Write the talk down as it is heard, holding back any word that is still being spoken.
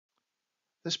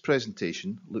This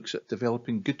presentation looks at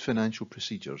developing good financial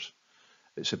procedures.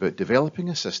 It's about developing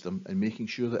a system and making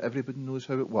sure that everybody knows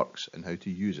how it works and how to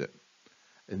use it.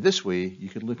 In this way, you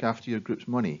can look after your group's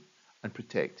money and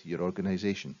protect your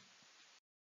organisation.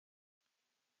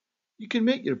 You can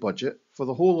make your budget for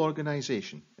the whole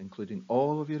organisation, including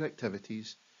all of your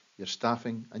activities, your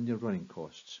staffing and your running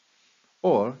costs.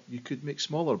 Or you could make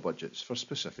smaller budgets for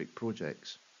specific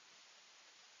projects.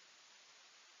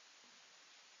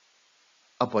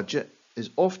 A budget is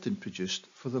often produced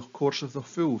for the course of the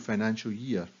full financial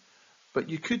year, but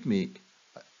you could make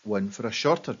one for a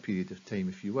shorter period of time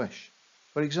if you wish.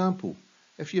 For example,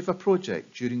 if you have a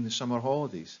project during the summer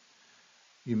holidays,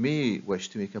 you may wish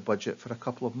to make a budget for a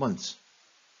couple of months.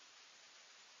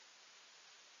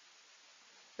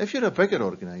 If you're a bigger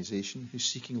organisation who's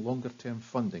seeking longer term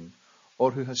funding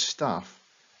or who has staff,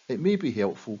 it may be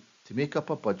helpful to make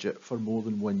up a budget for more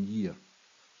than 1 year,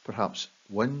 perhaps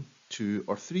 1, 2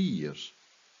 or 3 years.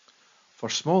 For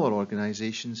smaller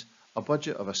organisations, a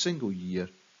budget of a single year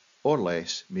or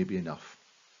less may be enough.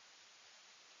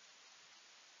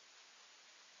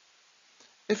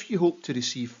 If you hope to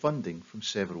receive funding from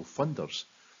several funders,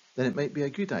 then it might be a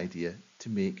good idea to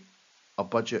make a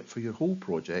budget for your whole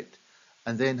project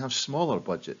and then have smaller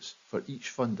budgets for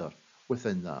each funder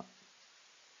within that.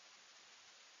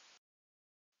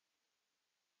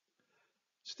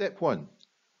 Step 1.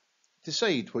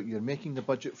 Decide what you're making the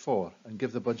budget for and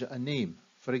give the budget a name,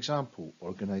 for example,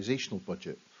 organisational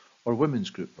budget or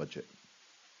women's group budget.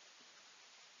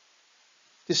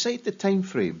 Decide the time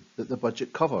frame that the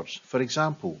budget covers. For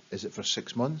example, is it for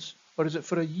 6 months or is it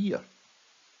for a year?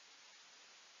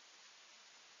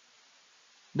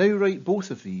 Now write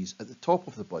both of these at the top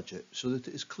of the budget so that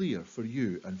it is clear for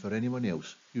you and for anyone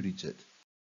else who reads it.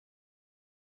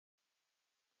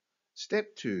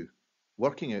 Step 2.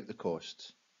 Working out the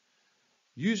costs.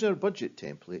 Use our budget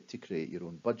template to create your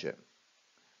own budget.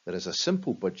 There is a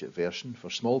simple budget version for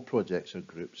small projects or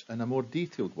groups and a more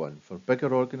detailed one for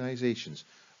bigger organisations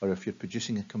or if you're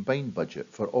producing a combined budget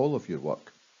for all of your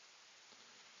work.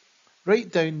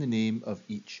 Write down the name of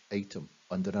each item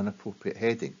under an appropriate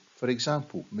heading, for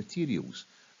example, materials,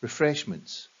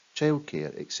 refreshments,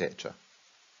 childcare, etc.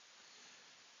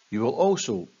 You will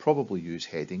also probably use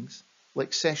headings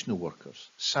like sessional workers,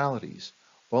 salaries,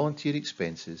 volunteer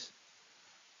expenses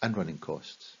and running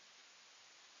costs.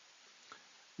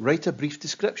 Write a brief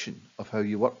description of how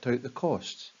you worked out the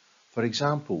costs. For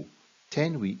example,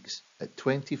 10 weeks at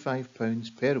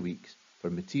 £25 per week for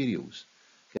materials,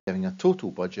 giving a total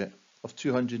budget of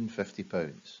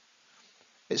 £250.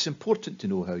 It's important to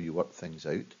know how you work things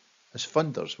out, as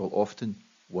funders will often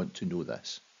want to know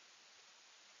this.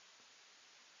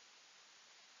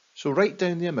 So write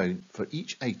down the amount for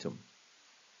each item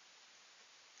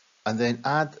and then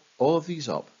add all of these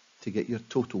up to get your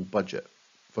total budget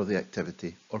for the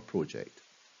activity or project.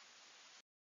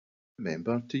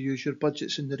 Remember to use your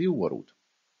budgets in the real world.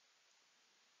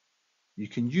 You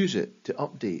can use it to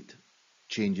update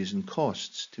changes in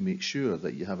costs to make sure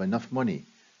that you have enough money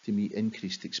to meet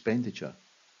increased expenditure.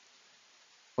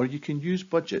 Or you can use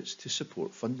budgets to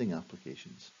support funding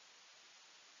applications.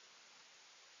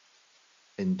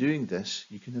 In doing this,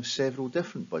 you can have several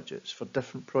different budgets for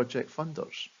different project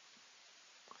funders,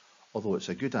 although it's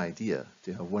a good idea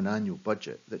to have one annual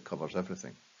budget that covers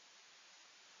everything.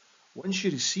 Once you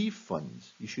receive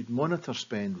funds, you should monitor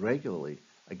spend regularly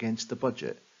against the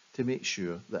budget to make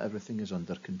sure that everything is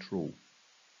under control.